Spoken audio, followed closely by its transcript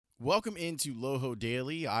Welcome into Loho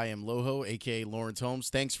Daily. I am Loho, aka Lawrence Holmes.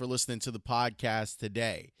 Thanks for listening to the podcast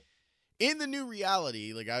today. In the new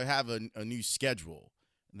reality, I have a new schedule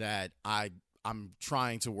that I'm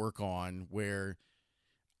trying to work on where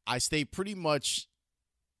I stay pretty much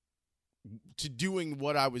to doing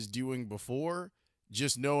what I was doing before,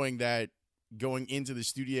 just knowing that going into the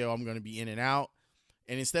studio, I'm going to be in and out.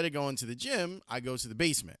 And instead of going to the gym, I go to the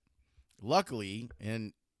basement. Luckily,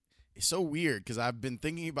 and it's so weird because I've been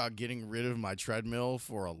thinking about getting rid of my treadmill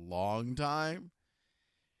for a long time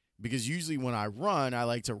because usually when I run, I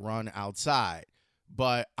like to run outside.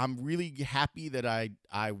 But I'm really happy that I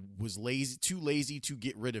was too lazy to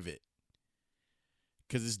get rid of it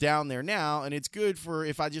because it's down there now, and it's good for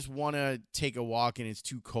if I just want to take a walk and it's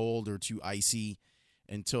too cold or too icy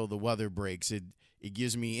until the weather breaks. It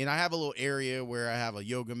gives me, and I have a little area where I have a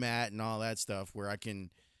yoga mat and all that stuff where I can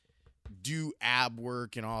do ab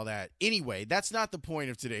work and all that. Anyway, that's not the point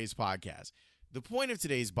of today's podcast. The point of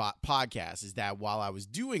today's podcast is that while I was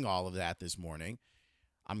doing all of that this morning,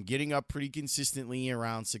 I'm getting up pretty consistently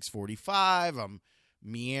around 6:45. I'm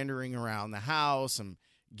meandering around the house. I'm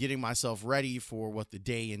getting myself ready for what the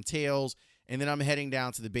day entails. And then I'm heading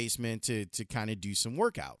down to the basement to kind of do some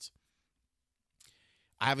workouts.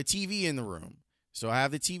 I have a TV in the room. So I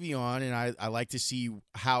have the TV on, and I like to see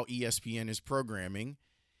how ESPN is programming.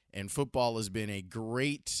 And football has been a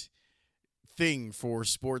great thing for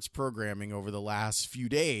sports programming over the last few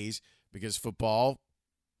days because football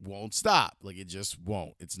won't stop. It just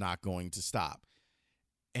won't. It's not going to stop.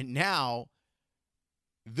 And now,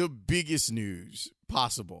 the biggest news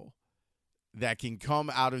possible that can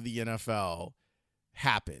come out of the NFL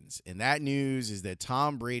happens. And that news is that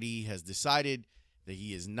Tom Brady has decided that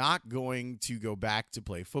he is not going to go back to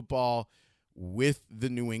play football with the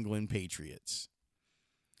New England Patriots.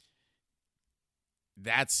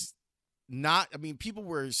 That's not, people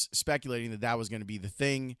were speculating that was going to be the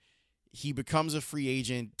thing. He becomes a free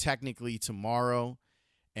agent technically tomorrow,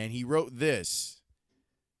 and he wrote this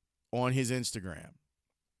on his Instagram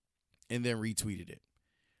and then retweeted it.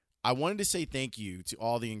 I wanted to say thank you to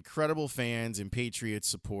all the incredible fans and Patriots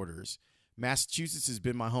supporters. Massachusetts has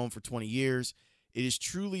been my home for 20 years. It has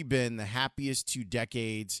truly been the happiest 2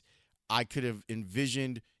 decades I could have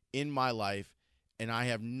envisioned in my life, and I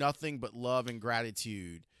have nothing but love and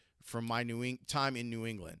gratitude from my time in New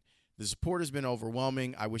England. The support has been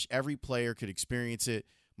overwhelming. I wish every player could experience it.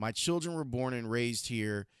 My children were born and raised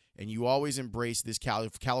here, and you always embrace this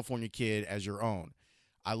California kid as your own.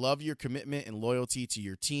 I love your commitment and loyalty to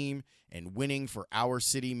your team, and winning for our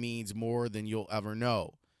city means more than you'll ever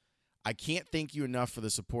know. I can't thank you enough for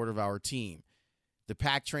the support of our team, the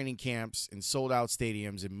packed training camps and sold-out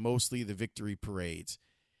stadiums, and mostly the victory parades.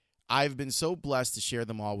 I've been so blessed to share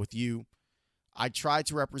them all with you. I try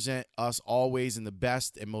to represent us always in the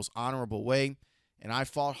best and most honorable way, and I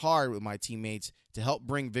fought hard with my teammates to help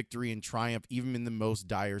bring victory and triumph even in the most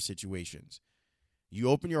dire situations. You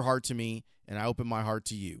open your heart to me, and I open my heart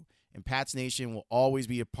to you, and Pats Nation will always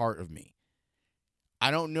be a part of me. I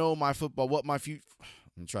don't know what my future...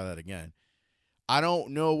 Let me try that again. I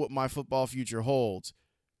don't know what my football future holds,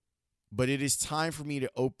 but it is time for me to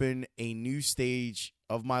open a new stage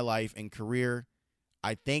of my life and career.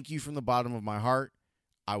 I thank you from the bottom of my heart.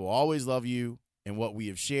 I will always love you and what we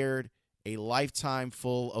have shared, a lifetime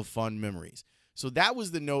full of fun memories. So that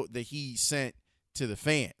was the note that he sent to the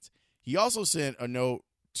fans. He also sent a note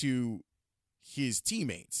to his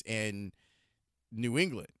teammates in New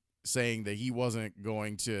England saying that he wasn't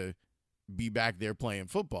going to be back there playing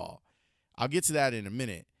football. I'll get to that in a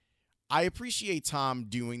minute. I appreciate Tom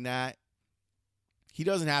doing that. He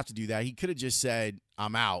doesn't have to do that. He could have just said,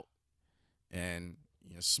 I'm out and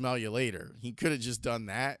smell you later. He could have just done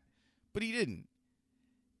that, but he didn't.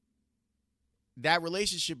 That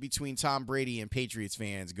relationship between Tom Brady and Patriots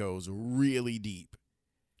fans goes really deep,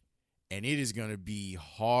 and it is going to be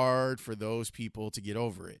hard for those people to get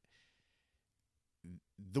over it.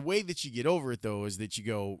 The way that you get over it, though, is that you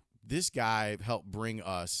go, this guy helped bring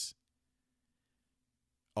us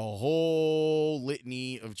a whole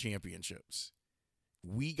litany of championships.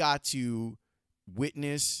 We got to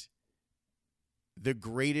witness the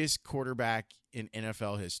greatest quarterback in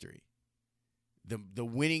NFL history, the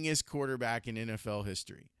winningest quarterback in NFL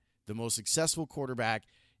history, the most successful quarterback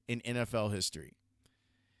in NFL history.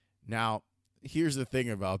 Now, here's the thing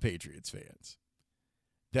about Patriots fans.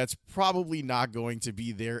 That's probably not going to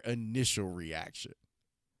be their initial reaction.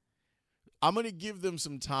 I'm going to give them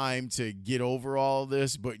some time to get over all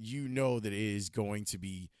this, but you know that it is going to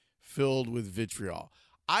be filled with vitriol.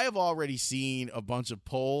 I have already seen a bunch of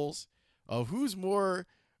polls of who's more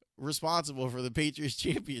responsible for the Patriots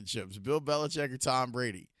championships, Bill Belichick or Tom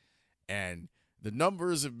Brady. And the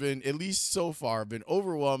numbers have been, at least so far, been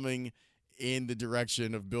overwhelming in the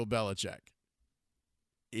direction of Bill Belichick.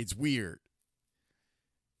 It's weird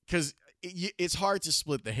because it's hard to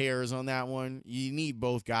split the hairs on that one. You need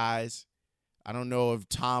both guys. I don't know if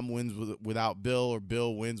Tom wins without Bill or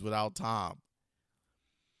Bill wins without Tom.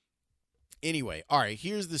 Anyway, all right,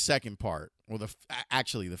 here's the second part, or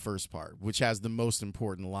actually the first part, which has the most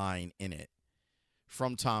important line in it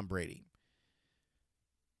from Tom Brady.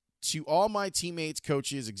 To all my teammates,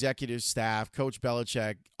 coaches, executive staff, Coach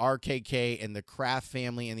Belichick, RKK, and the Kraft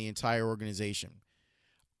family and the entire organization,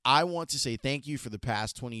 I want to say thank you for the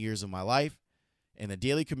past 20 years of my life and the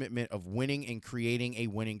daily commitment of winning and creating a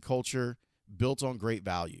winning culture built on great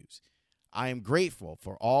values. I am grateful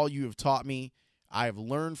for all you have taught me. I have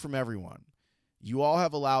learned from everyone. You all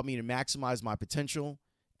have allowed me to maximize my potential,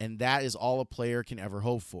 and that is all a player can ever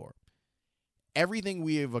hope for. Everything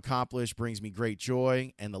we have accomplished brings me great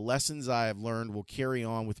joy, and the lessons I have learned will carry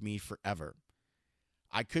on with me forever.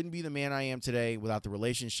 I couldn't be the man I am today without the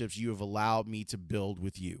relationships you have allowed me to build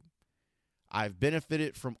with you. I've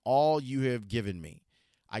benefited from all you have given me.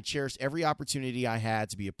 I cherish every opportunity I had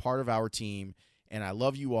to be a part of our team, and I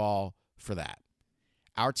love you all for that.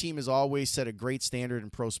 Our team has always set a great standard in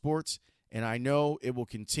pro sports, and I know it will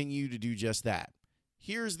continue to do just that.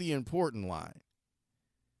 Here's the important line.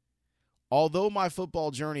 Although my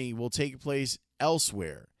football journey will take place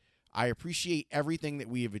elsewhere, I appreciate everything that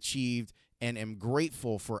we have achieved and am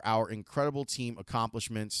grateful for our incredible team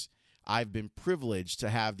accomplishments. I've been privileged to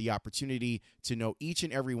have the opportunity to know each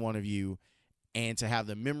and every one of you and to have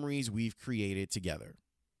the memories we've created together.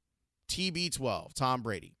 TB12, Tom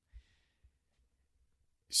Brady.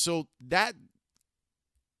 So that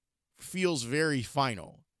feels very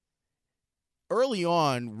final. Early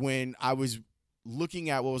on, when I was looking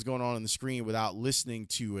at what was going on the screen without listening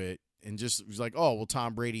to it, and just was like, oh, well,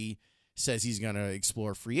 Tom Brady says he's going to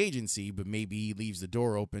explore free agency, but maybe he leaves the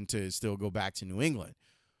door open to still go back to New England.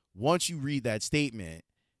 Once you read that statement,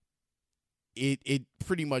 it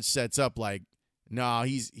pretty much sets up like, nah,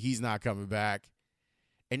 he's not coming back.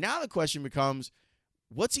 And now the question becomes,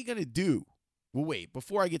 what's he going to do? Well, wait,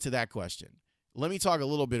 before I get to that question, let me talk a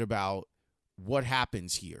little bit about what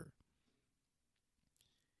happens here.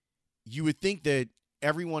 You would think that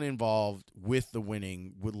everyone involved with the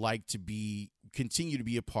winning would like to continue to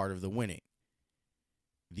be a part of the winning.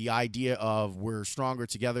 The idea of we're stronger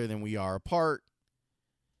together than we are apart,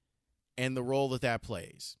 and the role that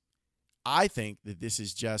plays. I think that this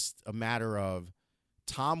is just a matter of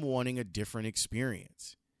Tom wanting a different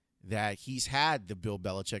experience, that he's had the Bill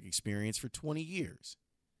Belichick experience for 20 years.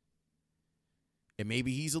 And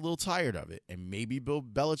maybe he's a little tired of it. And maybe Bill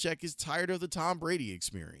Belichick is tired of the Tom Brady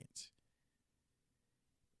experience.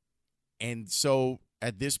 And so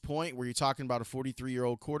at this point where you're talking about a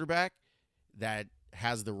 43-year-old quarterback that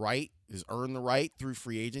has earned the right through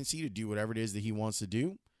free agency to do whatever it is that he wants to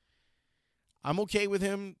do, I'm okay with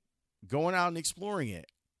him going out and exploring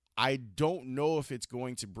it. I don't know if it's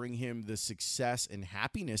going to bring him the success and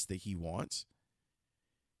happiness that he wants.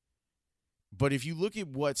 But if you look at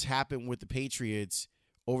what's happened with the Patriots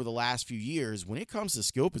over the last few years, when it comes to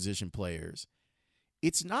skill position players,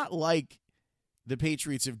 it's not like the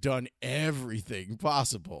Patriots have done everything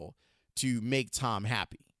possible to make Tom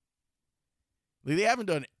happy. They haven't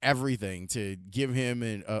done everything to give him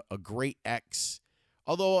a great X.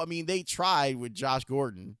 Although, I mean, they tried with Josh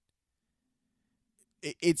Gordon.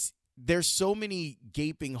 There's so many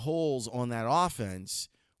gaping holes on that offense.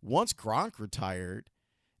 Once Gronk retired,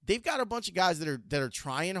 they've got a bunch of guys that are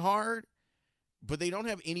trying hard, but they don't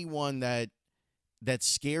have anyone that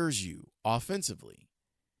scares you offensively.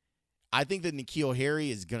 I think that N'Keal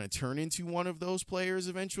Harry is going to turn into one of those players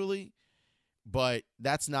eventually, but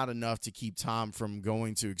that's not enough to keep Tom from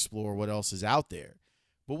going to explore what else is out there.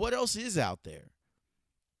 But what else is out there?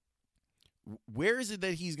 Where is it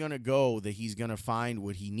that he's going to go, that he's going to find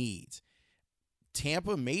what he needs?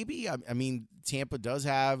 Tampa, maybe? I mean, Tampa does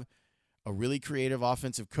have a really creative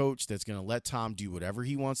offensive coach that's going to let Tom do whatever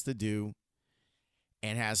he wants to do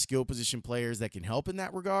and has skill position players that can help in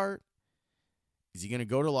that regard. Is he going to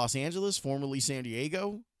go to Los Angeles, formerly San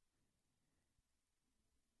Diego?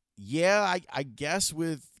 Yeah, I guess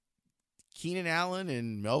with Keenan Allen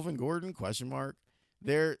and Melvin Gordon, question mark,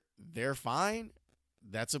 they're fine.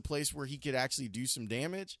 That's a place where he could actually do some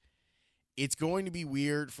damage. It's going to be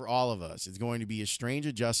weird for all of us. It's going to be a strange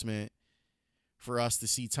adjustment for us to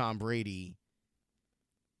see Tom Brady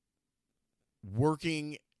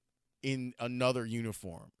working in another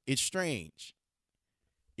uniform. It's strange.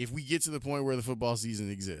 If we get to the point where the football season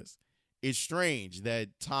exists, it's strange that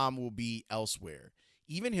Tom will be elsewhere.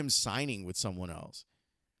 Even him signing with someone else.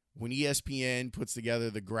 when ESPN puts together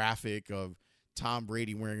the graphic of Tom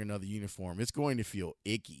Brady wearing another uniform, it's going to feel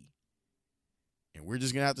icky. And we're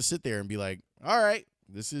just going to have to sit there and be like, all right,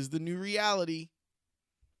 this is the new reality.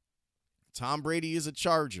 Tom Brady is a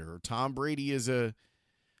Charger, or Tom Brady is a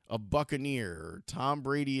Buccaneer, or Tom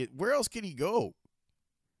Brady, where else can he go?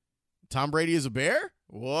 Tom Brady is a Bear?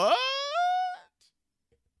 What?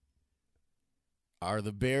 Are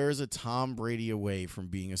the Bears a Tom Brady away from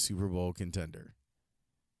being a Super Bowl contender?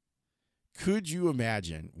 Could you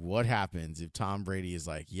imagine what happens if Tom Brady is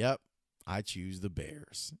like, yep, I choose the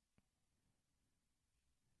Bears?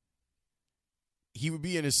 He would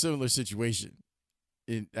be in a similar situation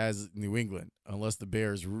as New England, unless the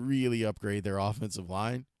Bears really upgrade their offensive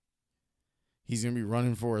line. He's going to be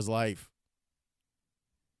running for his life.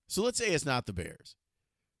 So let's say it's not the Bears.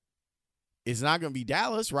 It's not going to be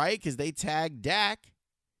Dallas, right? Because they tagged Dak.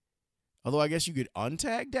 Although I guess you could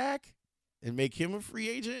untag Dak and make him a free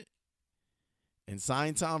agent and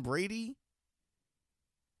sign Tom Brady.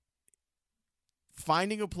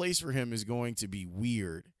 Finding a place for him is going to be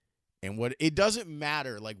weird. And it doesn't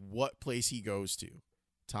matter like what place he goes to.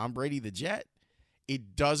 Tom Brady, the Jet,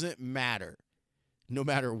 it doesn't matter. No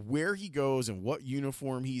matter where he goes and what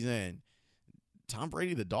uniform he's in, Tom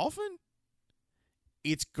Brady, the Dolphin,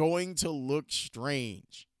 it's going to look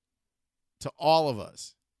strange to all of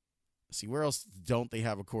us. See, where else don't they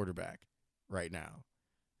have a quarterback right now?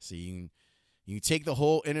 See, you take the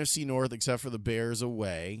whole NFC North except for the Bears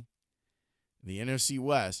away. The NFC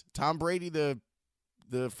West, Tom Brady, the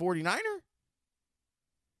 49er?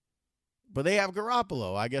 But they have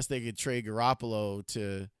Garoppolo. I guess they could trade Garoppolo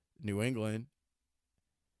to New England.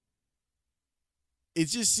 It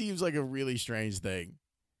just seems like a really strange thing.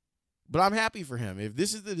 But I'm happy for him. If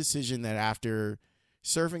this is the decision that after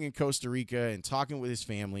surfing in Costa Rica and talking with his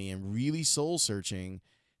family and really soul-searching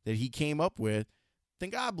that he came up with, then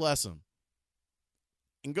God bless him.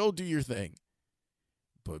 And go do your thing.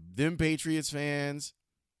 But them Patriots fans,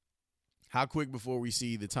 how quick before we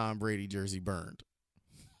see the Tom Brady jersey burned?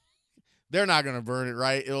 They're not going to burn it,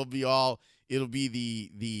 right? It'll be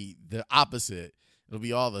the opposite. It'll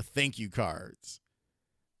be all the thank you cards.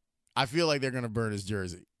 I feel like they're going to burn his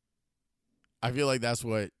jersey. I feel like that's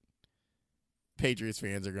what Patriots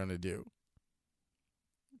fans are going to do.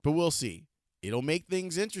 But we'll see. It'll make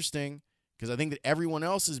things interesting because I think that everyone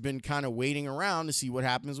else has been kind of waiting around to see what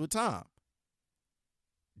happens with Tom.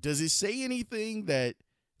 Does it say anything that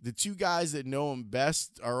the two guys that know him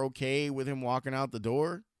best are okay with him walking out the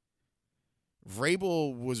door?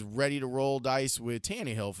 Vrabel was ready to roll dice with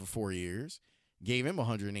Tannehill for 4 years, gave him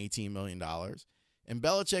 $118 million. And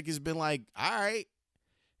Belichick has been like, all right,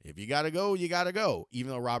 if you got to go, you got to go.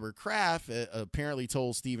 Even though Robert Kraft apparently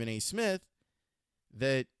told Stephen A. Smith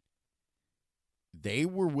that they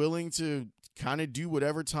were willing to kind of do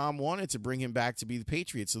whatever Tom wanted to bring him back to be the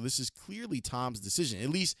Patriots. So this is clearly Tom's decision. At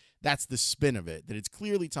least that's the spin of it, that it's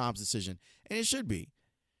clearly Tom's decision. And it should be.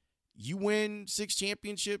 You win 6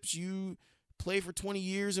 championships, you play for 20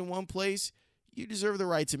 years in one place, you deserve the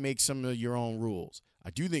right to make some of your own rules. I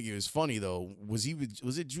do think it was funny, though. Was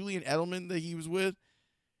it Julian Edelman that he was with?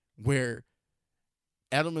 Where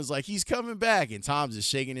Edelman's like, he's coming back, and Tom's just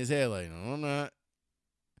shaking his head like, no, I'm not.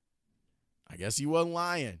 I guess he wasn't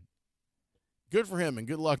lying. Good for him, and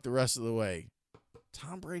good luck the rest of the way.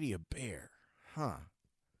 Tom Brady a Bear. Huh.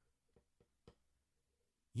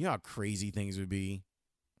 You know how crazy things would be?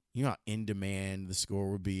 You know how in demand the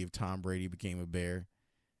score would be if Tom Brady became a Bear?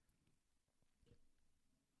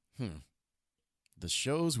 The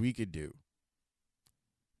shows we could do.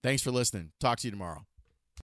 Thanks for listening. Talk to you tomorrow.